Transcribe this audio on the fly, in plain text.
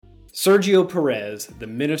Sergio Perez, the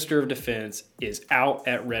Minister of Defense, is out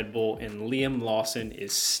at Red Bull, and Liam Lawson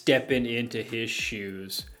is stepping into his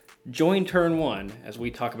shoes. Join Turn 1 as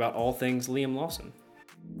we talk about all things Liam Lawson.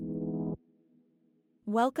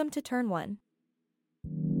 Welcome to Turn 1,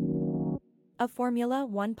 a Formula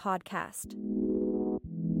One podcast.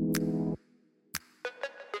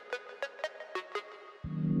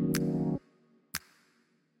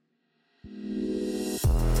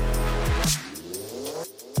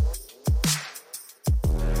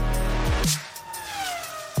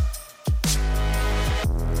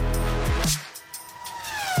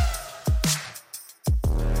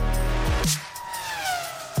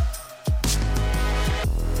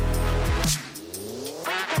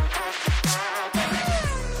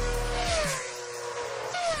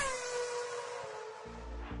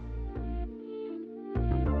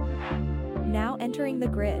 Now entering the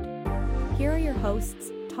grid. Here are your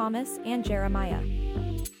hosts, Thomas and Jeremiah.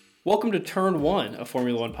 Welcome to Turn 1, a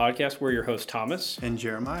Formula One podcast. We're your host, Thomas. And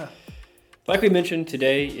Jeremiah. Like we mentioned,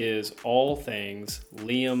 today is all things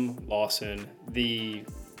Liam Lawson, the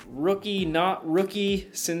rookie, not rookie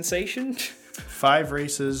sensation. 5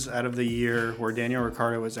 races out of the year where Daniel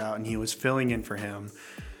Ricciardo was out and he was filling in for him.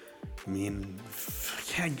 I mean,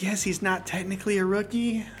 I guess he's not technically a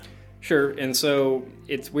rookie. Sure, and so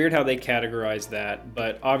it's weird how they categorize that,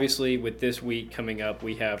 but obviously with this week coming up,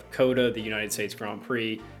 we have COTA, the United States Grand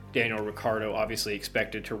Prix. Daniel Ricciardo obviously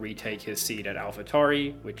expected to retake his seat at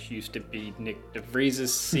AlphaTauri, which used to be Nick De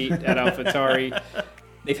Vries's seat at AlphaTauri.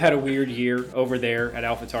 They've had a weird year over there at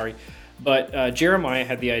AlphaTauri. But Jeremiah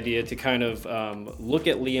had the idea to kind of look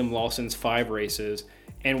at Liam Lawson's 5 races,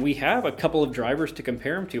 and we have a couple of drivers to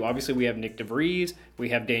compare him to. Obviously, we have Nick De Vries, we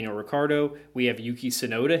have Daniel Ricciardo, we have Yuki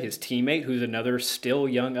Tsunoda, his teammate, who's another still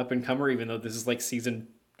young up-and-comer, even though this is like season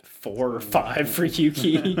 4 or 5 for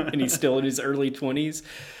Yuki, and he's still in his early 20s.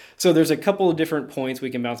 So there's a couple of different points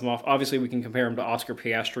we can bounce him off. Obviously, we can compare him to Oscar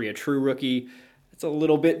Piastri, a true rookie. It's a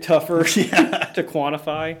little bit tougher to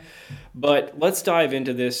quantify. But let's dive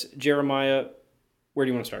into this. Jeremiah, where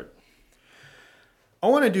do you want to start? I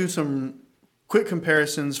want to do some quick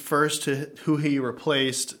comparisons first to who he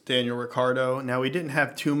replaced Daniel Ricciardo. Now, we didn't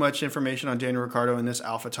have too much information on Daniel Ricciardo in this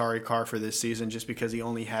AlphaTauri car for this season just because he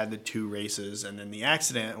only had the 2 races and then the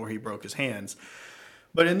accident where he broke his hands.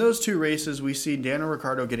 But in those 2 races, we see Daniel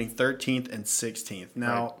Ricciardo getting 13th and 16th.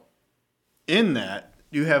 Now, in that,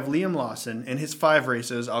 you have Liam Lawson in his 5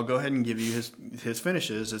 races. I'll go ahead and give you his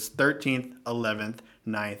finishes. It's 13th, 11th,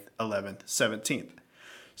 9th, 11th, 17th.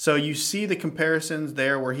 So you see the comparisons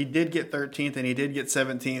there where he did get 13th and he did get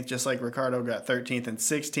 17th, just like Ricciardo got 13th and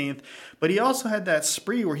 16th. But he also had that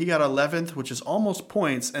spree where he got 11th, which is almost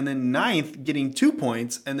points, and then 9th getting 2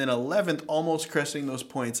 points, and then 11th almost cresting those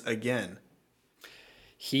points again.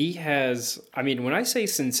 He has, I mean, when I say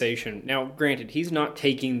sensation, now granted, he's not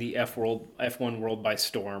taking the F1 world by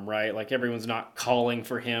storm, right? Like everyone's not calling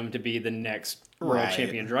for him to be the next world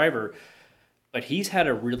champion driver, but he's had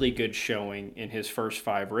a really good showing in his first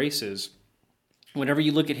 5 races. Whenever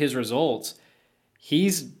you look at his results,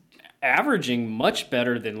 he's averaging much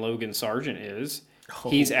better than Logan Sargent is.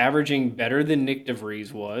 Oh. He's averaging better than Nick De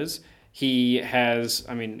Vries was. He has,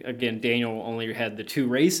 I mean, again, Daniel only had the 2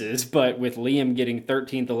 races, but with Liam getting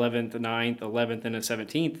 13th, 11th, 9th, 11th, and a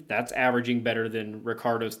 17th, that's averaging better than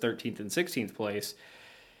Ricciardo's 13th and 16th place.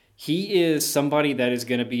 He is somebody that is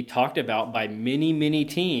going to be talked about by many, many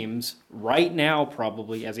teams right now,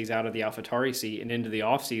 probably, as he's out of the AlphaTauri seat and into the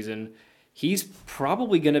offseason. He's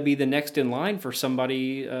probably going to be the next in line for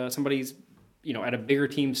somebody's, at a bigger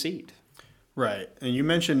team seat. Right. And you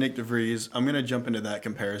mentioned Nick De Vries. I'm going to jump into that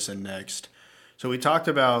comparison next. So we talked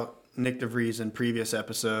about Nick De Vries in previous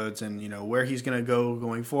episodes and, where he's going to go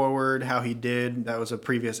going forward, how he did. That was a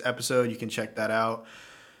previous episode. You can check that out.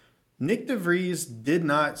 Nick De Vries did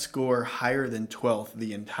not score higher than 12th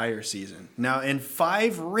the entire season. Now, in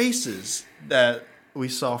 5 races that we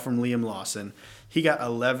saw from Liam Lawson, he got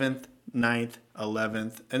 11th, 9th,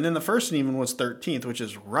 11th, and then the first one even was 13th, which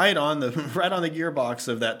is right on the gearbox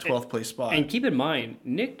of that 12th place spot. And keep in mind,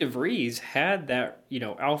 Nick De Vries had that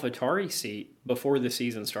AlphaTauri seat before the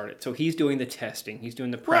season started, so he's doing the testing, he's doing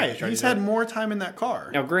the practice. Right, he's had more time in that car.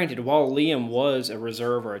 Now, granted, while Liam was a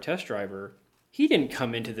reserve or a test driver, he didn't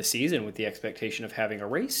come into the season with the expectation of having a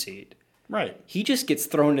race seat. Right. He just gets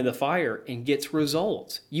thrown into the fire and gets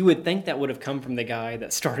results. You would think that would have come from the guy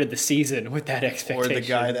that started the season with that expectation. Or the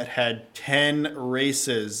guy that had 10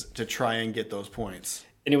 races to try and get those points.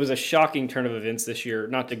 And it was a shocking turn of events this year.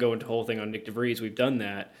 Not to go into the whole thing on Nick De Vries, we've done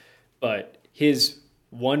that. But his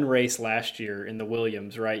one race last year in the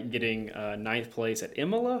Williams, right, getting ninth place at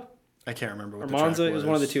Imola? I can't remember what or the Monza. track was. It was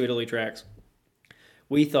one of the two Italy tracks.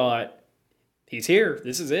 we thought, he's here.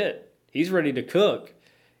 This is it. He's ready to cook.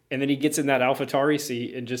 And then he gets in that AlphaTauri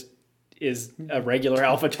seat and just is a regular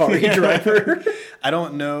AlphaTauri driver. I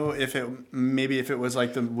don't know if it was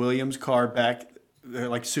like the Williams car back,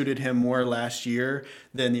 like suited him more last year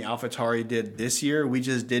than the AlphaTauri did this year. We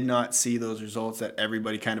just did not see those results that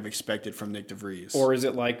everybody kind of expected from Nick DeVries. Or is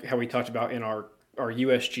it like how we talked about in our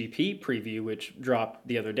USGP preview, which dropped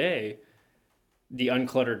the other day, the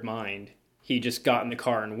uncluttered mind? He just got in the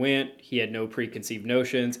car and went. He had no preconceived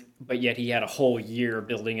notions, but yet he had a whole year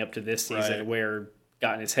building up to this season where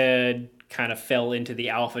got in his head, kind of fell into the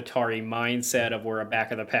AlphaTauri mindset of we're a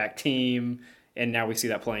back-of-the-pack team, and now we see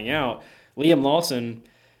that playing out. Liam Lawson,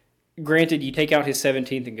 granted, you take out his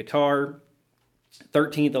 17th in Qatar,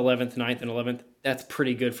 13th, 11th, 9th, and 11th. That's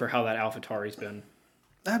pretty good for how that AlphaTauri's been.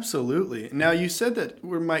 Absolutely. Now, you said that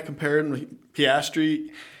we might compare him with Piastri.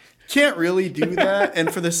 Can't really do that.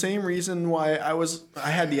 And for the same reason why I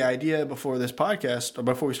had the idea before this podcast, or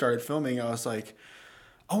before we started filming, I was like,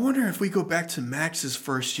 I wonder if we go back to Max's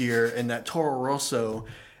first year in that Toro Rosso,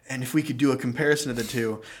 and if we could do a comparison of the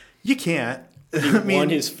two. You can't. He won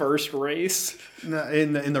his first race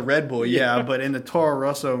in the Red Bull, yeah, but in the Toro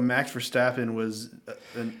Rosso, Max Verstappen was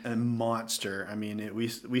a monster. I mean,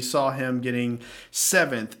 we saw him getting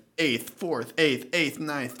 7th, 8th, 4th, 8th,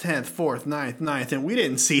 9th, 10th, 4th, 9th, 9th, and we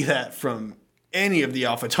didn't see that from any of the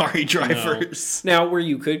AlphaTauri drivers. No. Now, where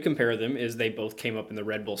you could compare them is they both came up in the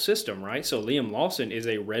Red Bull system, right? So Liam Lawson is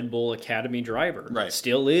a Red Bull Academy driver. Right.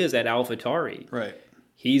 Still is at AlphaTauri. Right.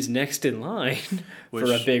 He's next in line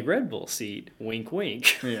for a big Red Bull seat. Wink,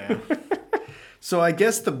 wink. Yeah. So I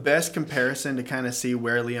guess the best comparison to kind of see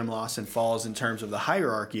where Liam Lawson falls in terms of the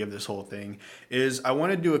hierarchy of this whole thing is I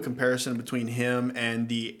want to do a comparison between him and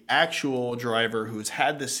the actual driver who's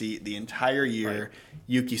had the seat the entire year,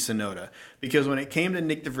 Yuki Tsunoda. Because when it came to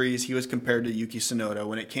Nick DeVries, he was compared to Yuki Tsunoda.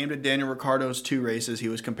 When it came to Daniel Ricciardo's 2 races, he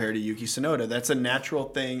was compared to Yuki Tsunoda. That's a natural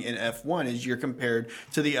thing in F1 is you're compared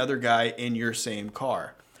to the other guy in your same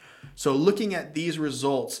car. So looking at these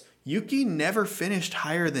results, Yuki never finished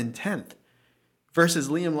higher than 10th. Versus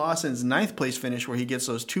Liam Lawson's 9th place finish where he gets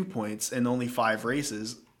those 2 points in only 5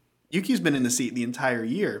 races. Yuki's been in the seat the entire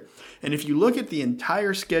year. And if you look at the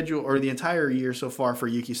entire schedule or the entire year so far for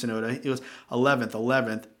Yuki Tsunoda, it was 11th,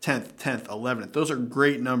 11th, 10th, 10th, 11th. Those are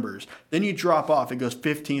great numbers. Then you drop off. It goes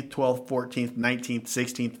 15th, 12th, 14th, 19th,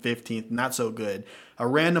 16th, 15th. Not so good. A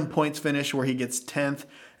random points finish where he gets 10th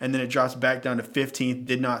and then it drops back down to 15th.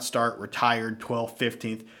 Did not start, retired, 12th,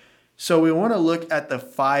 15th. So we want to look at the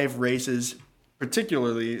 5 races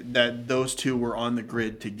particularly that those two were on the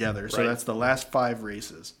grid together. So that's the last 5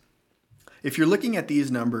 races. If you're looking at these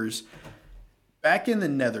numbers, back in the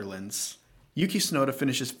Netherlands, Yuki Tsunoda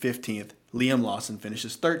finishes 15th. Liam Lawson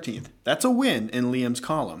finishes 13th. That's a win in Liam's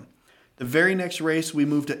column. The very next race, we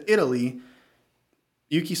move to Italy.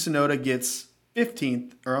 Yuki Tsunoda gets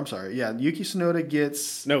 15th. Yuki Tsunoda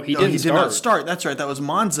gets... No, he did not start. That's right. That was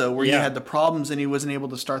Monza where he had the problems and he wasn't able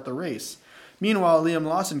to start the race. Meanwhile, Liam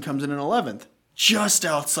Lawson comes in 11th. Just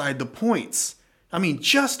outside the points. I mean,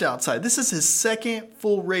 just outside. This is his second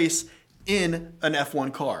full race in an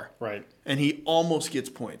F1 car. Right. And he almost gets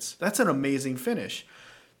points. That's an amazing finish.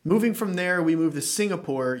 Moving from there, we move to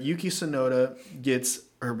Singapore. Yuki Tsunoda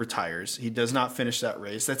retires. He does not finish that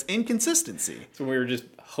race. That's inconsistency. So we were just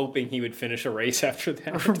hoping he would finish a race after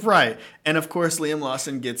that. Right. And of course, Liam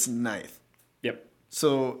Lawson gets 9th. Yep.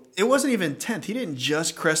 So it wasn't even 10th. He didn't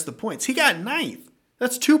just crest the points. He got 9th.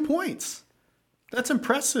 That's 2 points. That's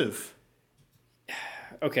impressive.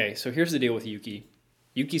 Okay, so here's the deal with Yuki.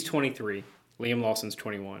 Yuki's 23. Liam Lawson's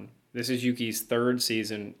 21. This is Yuki's 3rd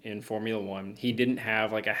season in Formula One. He didn't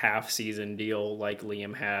have like a half-season deal like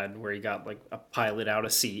Liam had where he got like a pilot out a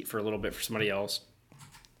seat for a little bit for somebody else.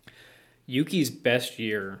 Yuki's best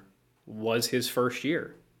year was his first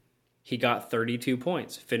year. He got 32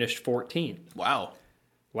 points, finished 14th. Wow.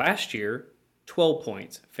 Last year, 12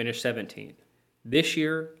 points, finished 17th. This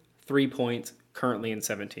year, 3 points, currently in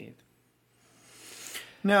 17th.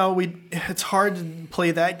 Now, it's hard to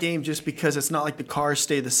play that game just because it's not like the cars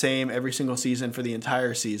stay the same every single season for the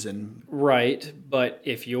entire season. Right, but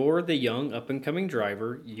if you're the young up-and-coming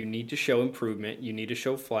driver, you need to show improvement, you need to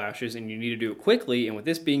show flashes, and you need to do it quickly. And with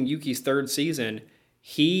this being Yuki's 3rd season,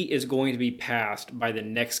 he is going to be passed by the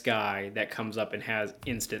next guy that comes up and has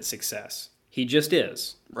instant success. He just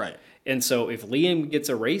is. Right. And so if Liam gets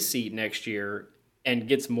a race seat next year and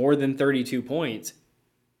gets more than 32 points,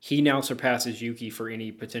 he now surpasses Yuki for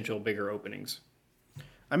any potential bigger openings.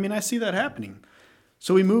 I mean, I see that happening.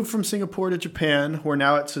 So we move from Singapore to Japan. We're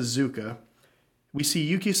now at Suzuka. We see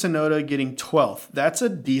Yuki Tsunoda getting 12th. That's a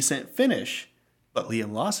decent finish. But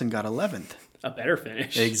Liam Lawson got 11th. a better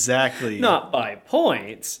finish. Exactly. Not by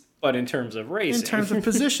points, but in terms of racing. In terms of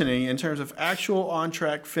positioning, in terms of actual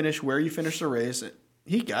on-track finish, where you finish the race,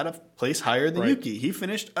 he got a place higher than Yuki. He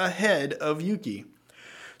finished ahead of Yuki.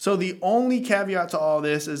 So the only caveat to all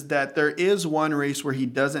this is that there is one race where he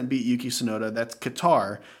doesn't beat Yuki Tsunoda. That's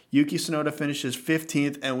Qatar. Yuki Tsunoda finishes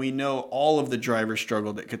 15th, and we know all of the drivers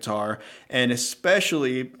struggled at Qatar, and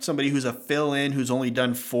especially somebody who's a fill-in who's only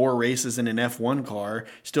done 4 races in an F1 car,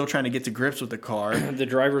 still trying to get to grips with the car. The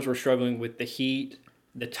drivers were struggling with the heat,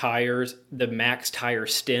 the tires, the max tire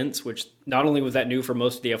stints, which not only was that new for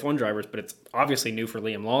most of the F1 drivers, but it's obviously new for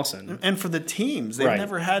Liam Lawson. And for the teams, they've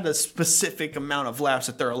never had a specific amount of laps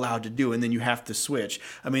that they're allowed to do, and then you have to switch.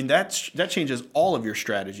 I mean, that changes all of your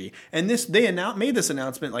strategy. And they made this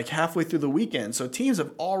announcement like halfway through the weekend, so teams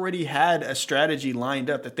have already had a strategy lined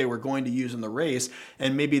up that they were going to use in the race,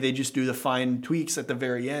 and maybe they just do the fine tweaks at the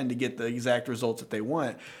very end to get the exact results that they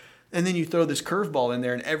want. And then you throw this curveball in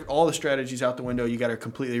there, and all the strategies out the window. You got to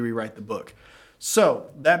completely rewrite the book. So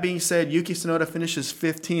that being said, Yuki Tsunoda finishes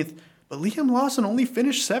 15th, but Liam Lawson only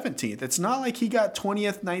finished 17th. It's not like he got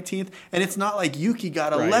 20th, 19th, and it's not like Yuki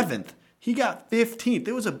got 11th. He got 15th.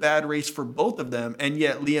 It was a bad race for both of them, and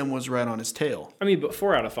yet Liam was right on his tail. I mean, but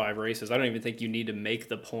 4 out of 5 races, I don't even think you need to make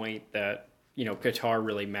the point that Qatar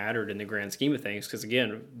really mattered in the grand scheme of things, because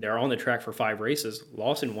again, they're on the track for 5 races.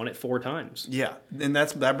 Lawson won it 4 times. Yeah, and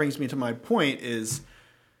that brings me to my point is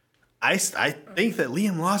I think that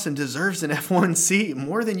Liam Lawson deserves an F1 seat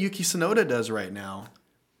more than Yuki Tsunoda does right now.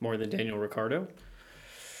 More than Daniel Ricciardo?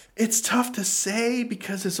 It's tough to say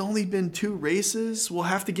because it's only been 2 races. We'll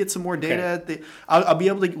have to get some more data. Okay. I'll be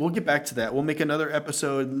able to. We'll get back to that. We'll make another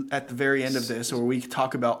episode at the very end of this where we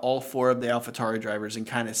talk about all 4 of the AlphaTauri drivers and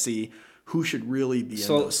kind of see who should really be in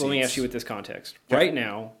those seats. So let me ask you with this context. Okay. Right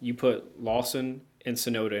now, you put Lawson and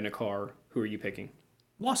Tsunoda in a car. Who are you picking?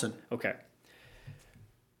 Lawson. Okay.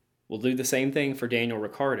 We'll do the same thing for Daniel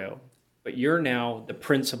Ricciardo, but you're now the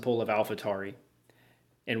principal of AlphaTauri.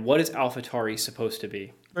 And what is AlphaTauri supposed to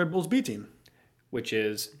be? Red Bull's B team. Which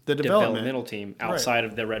is the developmental team outside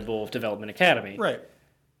of the Red Bull Development Academy. Right.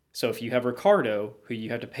 So if you have Ricciardo, who you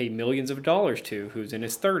have to pay millions of dollars to, who's in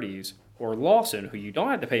his 30s, or Lawson, who you don't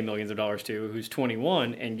have to pay millions of dollars to, who's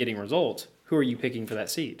 21 and getting results, who are you picking for that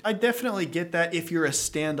seat? I definitely get that if you're a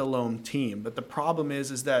standalone team. But the problem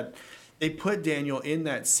is that they put Daniel in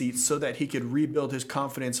that seat so that he could rebuild his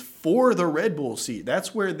confidence for the Red Bull seat.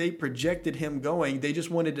 That's where they projected him going. They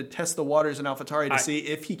just wanted to test the waters in AlphaTauri to see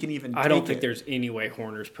if he can even take it. I don't think there's any way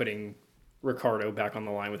Horner's putting Ricciardo back on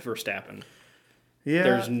the line with Verstappen. Yeah.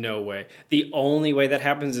 There's no way. The only way that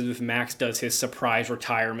happens is if Max does his surprise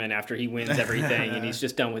retirement after he wins everything and he's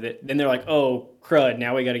just done with it. Then they're like, oh, crud,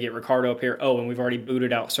 now we got to get Ricciardo up here. Oh, and we've already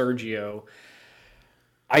booted out Sergio.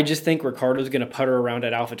 I just think Ricciardo's going to putter around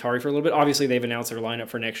at AlphaTauri for a little bit. Obviously, they've announced their lineup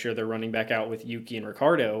for next year. They're running back out with Yuki and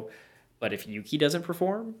Ricciardo. But if Yuki doesn't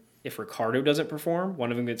perform, if Ricciardo doesn't perform,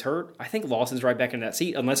 one of them gets hurt, I think Lawson's right back in that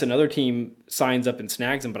seat unless another team signs up and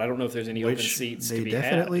snags him. But I don't know if there's any open seats to be had. They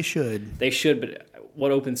definitely should. They should, but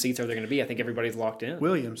what open seats are there going to be? I think everybody's locked in.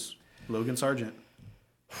 Williams, Logan Sargent.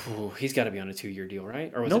 Ooh, he's got to be on a 2-year deal,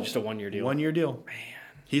 right? Or was it just a 1-year deal? 1-year deal. Man.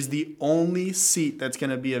 He's the only seat that's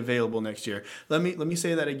going to be available next year. Let me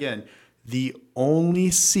say that again. The only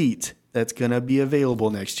seat that's going to be available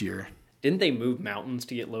next year. Didn't they move mountains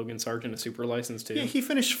to get Logan Sargent a super license too? Yeah, he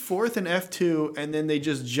finished 4th in F2, and then they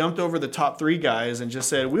just jumped over the top 3 guys and just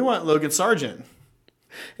said, we want Logan Sargent.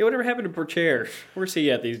 Hey, whatever happened to Pourchaire? Where's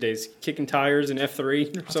he at these days? Kicking tires in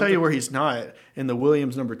F3 I'll tell you where he's not, in the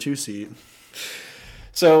Williams number 2 seat.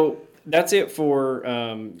 So that's it for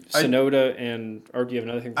Tsunoda or do you have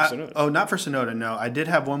another thing for Tsunoda? Oh, not for Tsunoda, no. I did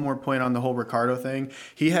have one more point on the whole Ricciardo thing.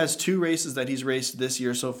 He has 2 races that he's raced this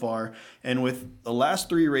year so far, and with the last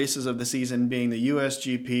 3 races of the season being the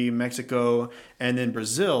USGP, Mexico, and then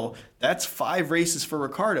Brazil, that's 5 races for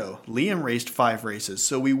Ricciardo. Liam raced 5 races,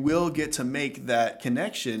 so we will get to make that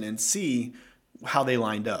connection and see how they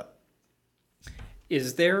lined up.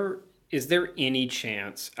 Is there any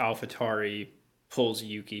chance AlphaTauri pulls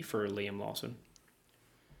Yuki for Liam Lawson?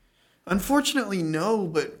 Unfortunately, no,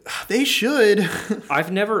 but they should.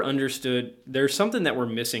 I've never understood. There's something that we're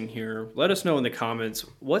missing here. Let us know in the comments.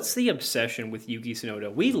 What's the obsession with Yuki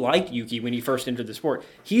Tsunoda? We liked Yuki when he first entered the sport.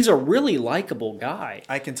 He's a really likable guy.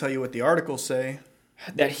 I can tell you what the articles say.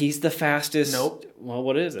 That he's the fastest. Nope. Well,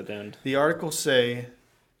 what is it then? The articles say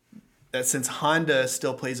that since Honda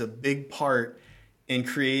still plays a big part in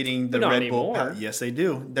creating the Red Bull. Yes, they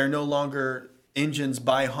do. They're no longer engines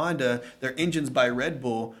by Honda. They're engines by Red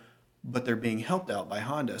Bull, but they're being helped out by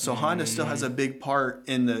Honda. So Honda still has a big part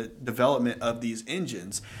in the development of these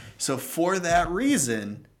engines. So for that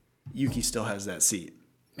reason, Yuki still has that seat.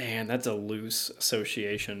 Man, that's a loose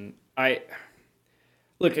association.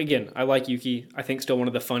 Look, again, I like Yuki. I think still one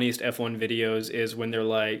of the funniest F1 videos is when they're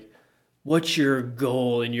like, what's your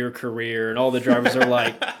goal in your career? And all the drivers are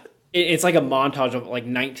like, it's like a montage of like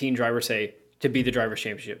 19 drivers say, to be the Drivers'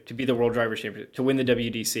 Championship, to be the World Drivers' Championship, to win the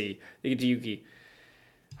WDC. They get to Yuki.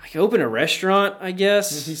 I can open a restaurant, I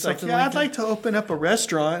guess. He's like, yeah, I'd like to open up a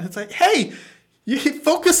restaurant. It's like, hey, you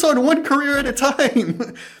focus on one career at a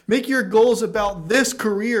time. Make your goals about this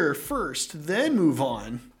career first, then move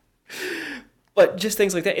on. But just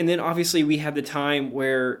things like that. And then obviously we had the time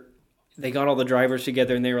where they got all the drivers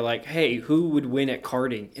together and they were like, hey, who would win at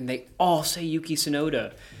karting? And they all say Yuki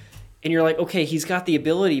Tsunoda. And you're like, okay, he's got the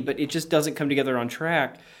ability, but it just doesn't come together on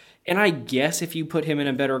track. And I guess if you put him in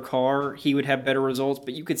a better car, he would have better results.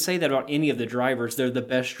 But you could say that about any of the drivers. They're the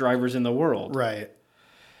best drivers in the world. Right.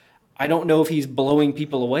 I don't know if he's blowing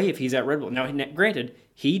people away if he's at Red Bull. Now, granted,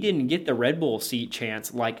 he didn't get the Red Bull seat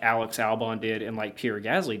chance like Alex Albon did and like Pierre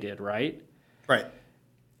Gasly did, right? Right.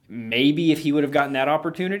 Maybe if he would have gotten that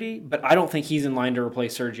opportunity, but I don't think he's in line to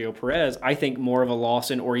replace Sergio Perez. I think more of a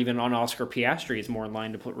Lawson or even on Oscar Piastri is more in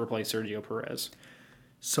line to replace Sergio Perez.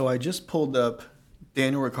 So I just pulled up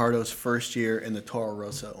Daniel Ricciardo's first year in the Toro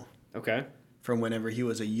Rosso. Okay. From whenever he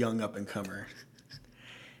was a young up-and-comer.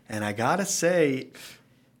 And I gotta say,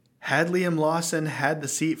 had Liam Lawson had the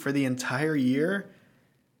seat for the entire year,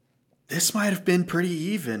 this might have been pretty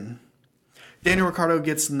even. Daniel Ricciardo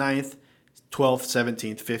gets 9th, 12th,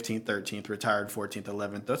 17th, 15th, 13th, retired 14th,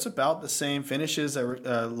 11th. That's about the same finishes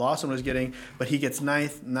that Lawson was getting, but he gets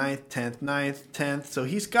 9th, 10th, 10th. So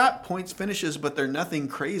he's got points finishes, but they're nothing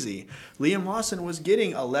crazy. Liam Lawson was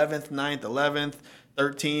getting 11th, 9th, 11th,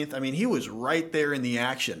 13th. I mean, he was right there in the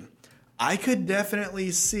action. I could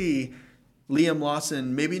definitely see Liam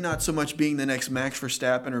Lawson maybe not so much being the next Max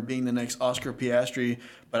Verstappen or being the next Oscar Piastri,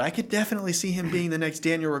 but I could definitely see him being the next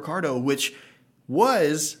Daniel Ricciardo, which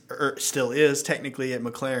was, or still is technically at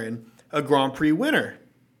McLaren, a Grand Prix winner.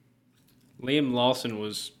 Liam Lawson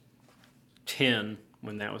was 10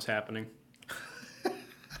 when that was happening.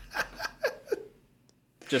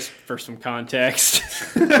 Just for some context.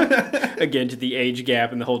 Again, to the age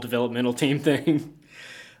gap and the whole developmental team thing.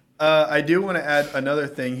 I do want to add another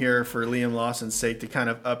thing here for Liam Lawson's sake to kind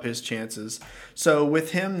of up his chances. So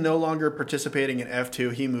with him no longer participating in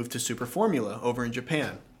F2, he moved to Super Formula over in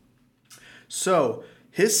Japan. So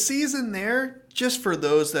his season there, just for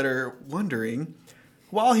those that are wondering,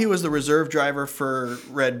 while he was the reserve driver for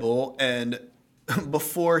Red Bull and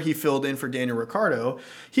before he filled in for Daniel Ricciardo,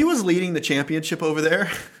 he was leading the championship over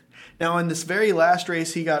there. Now, in this very last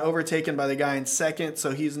race, he got overtaken by the guy in second,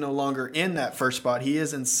 so he's no longer in that first spot. He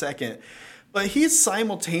is in second. But he's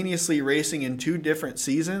simultaneously racing in two different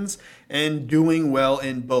seasons and doing well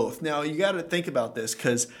in both. Now, you got to think about this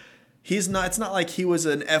because it's not like he was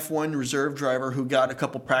an F1 reserve driver who got a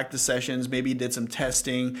couple practice sessions, maybe did some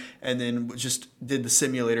testing, and then just did the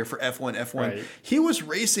simulator for F1. Right. He was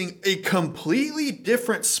racing a completely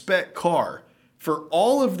different spec car for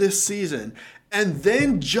all of this season, and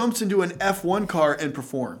then jumps into an F1 car and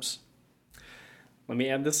performs. Let me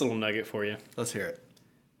add this little nugget for you. Let's hear it.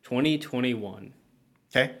 2021.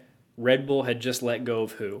 Okay. Red Bull had just let go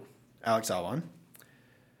of who? Alex Albon.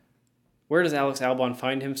 Where does Alex Albon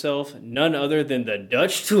find himself? None other than the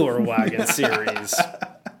Dutch Tour Wagon Series.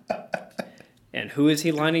 And who is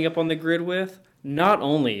he lining up on the grid with? Not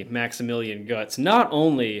only Maximilian Guts, not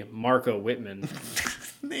only Marco Whitman.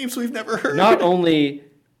 Names we've never heard. Not only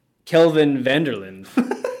Kelvin Vanderlinde,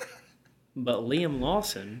 but Liam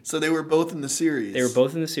Lawson. So they were both in the series. They were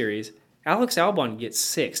both in the series. Alex Albon gets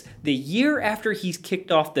 6th. The year after he's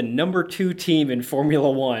kicked off the number 2 team in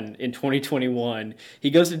Formula 1 in 2021,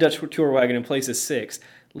 he goes to Dutch Tour Wagon and places 6th.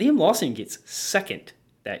 Liam Lawson gets 2nd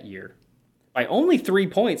that year by only 3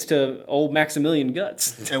 points to old Maximilian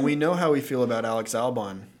Guts. And we know how we feel about Alex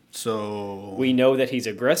Albon. So we know that he's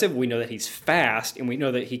aggressive, we know that he's fast, and we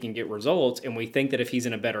know that he can get results, and we think that if he's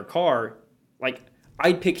in a better car, like,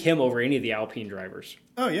 I'd pick him over any of the Alpine drivers.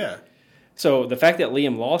 Oh, yeah. So the fact that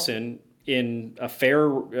Liam Lawson in a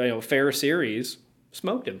fair series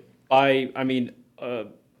smoked him by,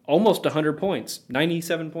 almost 100 points,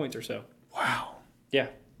 97 points or so. Wow. Yeah.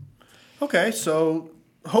 Okay, so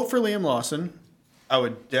hope for Liam Lawson. I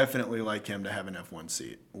would definitely like him to have an F1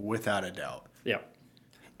 seat, without a doubt. Yeah.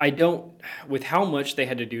 With how much they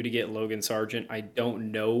had to do to get Logan Sargent, I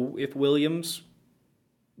don't know if Williams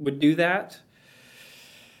would do that.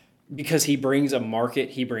 Because he brings a market,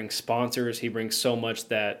 he brings sponsors, he brings so much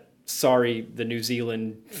that, the New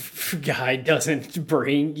Zealand guy doesn't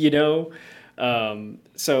bring,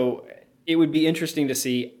 So it would be interesting to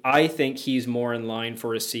see. I think he's more in line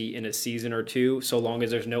for a seat in a season or two, so long as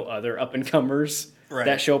there's no other up-and-comers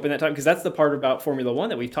that show up in that time. Because that's the part about Formula One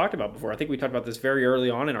that we've talked about before. I think we talked about this very early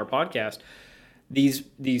on in our podcast.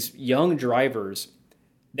 These young drivers,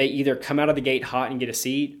 they either come out of the gate hot and get a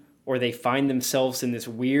seat, or they find themselves in this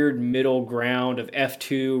weird middle ground of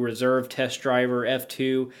F2, reserve test driver,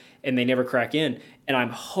 F2, and they never crack in. And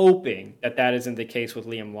I'm hoping that isn't the case with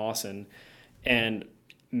Liam Lawson. And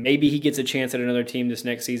maybe he gets a chance at another team this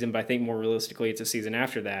next season, but I think more realistically it's a season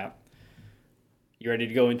after that. You ready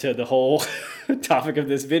to go into the whole topic of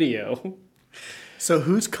this video? So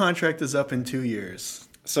whose contract is up in 2 years?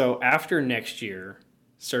 So after next year,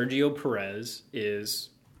 Sergio Perez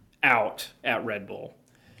is out at Red Bull.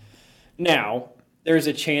 Now, there's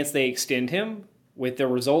a chance they extend him. With the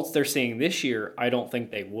results they're seeing this year, I don't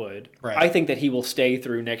think they would. Right. I think that he will stay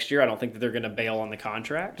through next year. I don't think that they're going to bail on the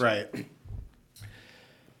contract. Right.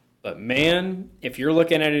 But man, if you're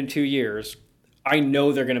looking at it in 2 years, I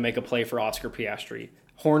know they're going to make a play for Oscar Piastri.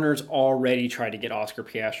 Horner's already tried to get Oscar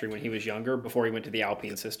Piastri when he was younger, before he went to the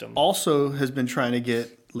Alpine system. Also has been trying to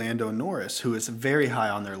get Lando Norris, who is very high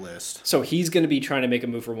on their list. So he's going to be trying to make a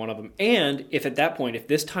move for one of them. And if at that point, if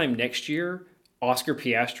this time next year, Oscar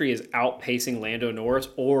Piastri is outpacing Lando Norris,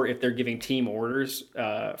 or if they're giving team orders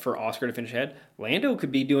for Oscar to finish ahead, Lando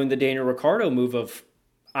could be doing the Daniel Ricciardo move of,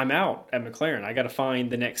 I'm out at McLaren. I got to find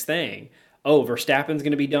the next thing. Oh, Verstappen's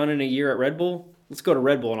going to be done in a year at Red Bull? Let's go to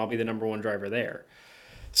Red Bull and I'll be the number one driver there.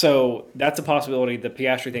 So that's a possibility. The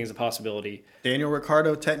Piastri thing is a possibility. Daniel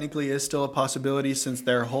Ricciardo technically is still a possibility, since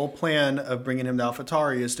their whole plan of bringing him to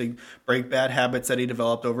AlphaTauri is to break bad habits that he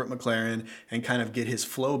developed over at McLaren and kind of get his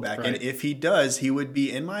flow back. Right. And if he does, he would be,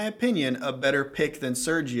 in my opinion, a better pick than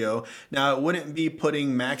Sergio. Now, it wouldn't be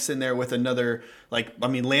putting Max in there with another,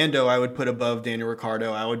 Lando I would put above Daniel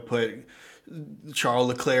Ricciardo. I would put Charles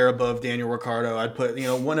Leclerc above Daniel Ricciardo. I'd put,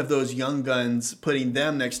 one of those young guns, putting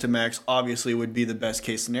them next to Max obviously would be the best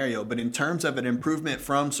case scenario. But in terms of an improvement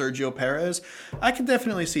from Sergio Perez, I can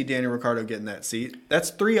definitely see Daniel Ricciardo getting that seat. That's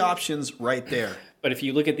 3 options right there. But if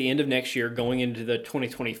you look at the end of next year, going into the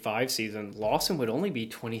 2025 season, Lawson would only be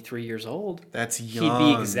 23 years old. That's young.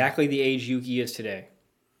 He'd be exactly the age Yuki is today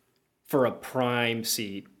for a prime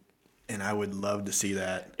seat. And I would love to see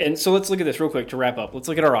that. And so let's look at this real quick to wrap up. Let's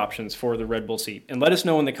look at our options for the Red Bull seat. And let us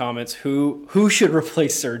know in the comments who should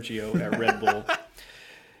replace Sergio at Red Bull.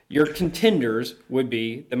 Your contenders would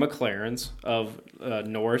be the McLarens of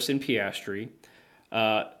Norris and Piastri.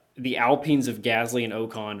 The Alpines of Gasly and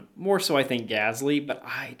Ocon. More so, I think, Gasly. But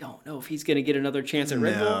I don't know if he's going to get another chance at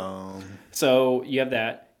Red Bull. So you have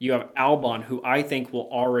that. You have Albon, who I think will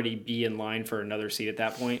already be in line for another seat at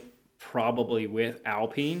that point. Probably with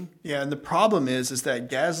Alpine. Yeah, and the problem is that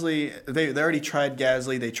Gasly, they already tried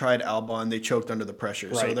Gasly, they tried Albon, they choked under the pressure.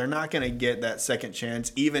 Right. So they're not going to get that second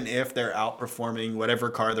chance, even if they're outperforming whatever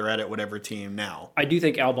car they're at whatever team now. I do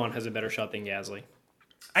think Albon has a better shot than Gasly.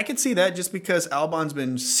 I could see that just because Albon's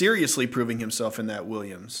been seriously proving himself in that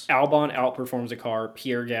Williams. Albon outperforms a car.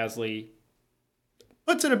 Pierre Gasly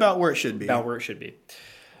puts it about where it should be. About where it should be.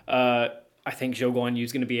 I think Zhou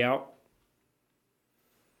Guanyu's going to be out.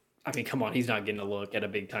 I mean, come on, he's not getting a look at a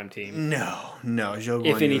big-time team. No, Zhou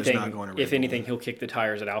Guanyu is not going to Red If anything, he'll kick the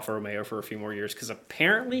tires at Alfa Romeo for a few more years, because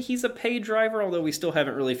apparently he's a paid driver, although we still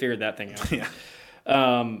haven't really figured that thing out.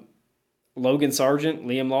 Yeah. Logan Sargent,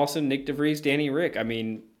 Liam Lawson, Nick DeVries, Danny Rick. I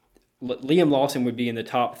mean, Liam Lawson would be in the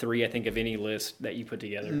top 3, I think, of any list that you put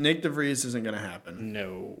together. Nick DeVries isn't going to happen.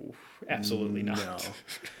 No, absolutely not. No.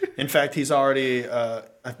 In fact, he's already,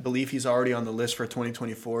 I believe he's already on the list for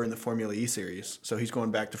 2024 in the Formula E series. So he's going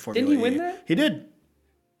back to Formula E. Didn't he win that? He did.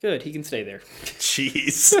 Good, he can stay there.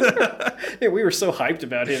 Jeez. Yeah, we were so hyped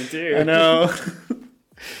about him, too. I know.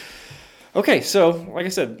 Okay, so, like I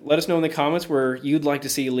said, let us know in the comments where you'd like to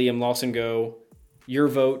see Liam Lawson go. Your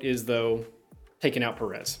vote is, though, taking out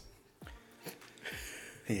Perez.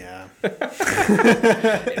 Yeah.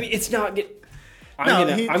 I mean, it's not... He's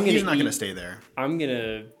not going to stay there. I'm going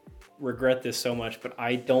to regret this so much, but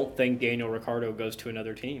I don't think Daniel Ricciardo goes to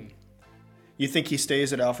another team. You think he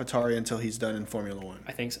stays at AlphaTauri until he's done in Formula One?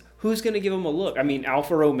 I think so. Who's going to give him a look? I mean,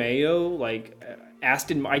 Alfa Romeo,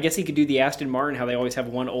 Aston... I guess he could do the Aston Martin, how they always have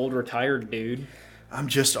one old retired dude. I'm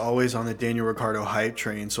just always on the Daniel Ricciardo hype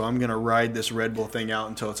train, so I'm going to ride this Red Bull thing out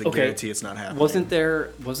until it's a guarantee it's not happening. Wasn't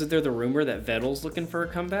there the rumor that Vettel's looking for a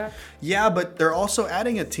comeback? Yeah, but they're also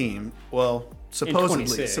adding a team. Well,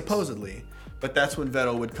 supposedly. But that's when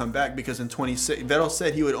Vettel would come back, because in 26, Vettel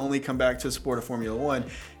said he would only come back to the sport of Formula One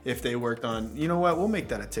if they worked on, you know what, we'll make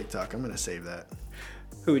that a TikTok. I'm going to save that.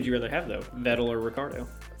 Who would you rather have, though? Vettel or Ricciardo?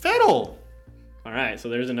 Vettel! All right, so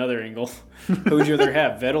there's another angle. Who would you rather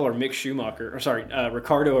have, Vettel or Mick Schumacher? Or sorry,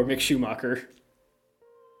 Ricardo or Mick Schumacher?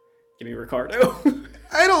 Give me Ricardo.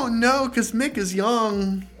 I don't know, because Mick is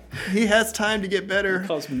young. He has time to get better. It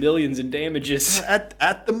costs millions in damages.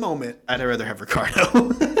 At the moment, I'd rather have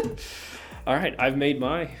Ricardo. All right, I've made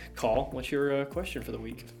my call. What's your question for the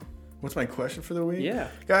week? What's my question for the week? Yeah.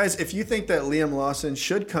 Guys, if you think that Liam Lawson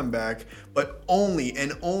should come back, but only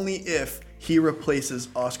and only if he replaces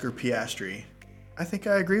Oscar Piastri, I think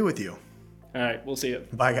I agree with you. All right, we'll see you.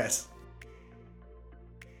 Bye, guys.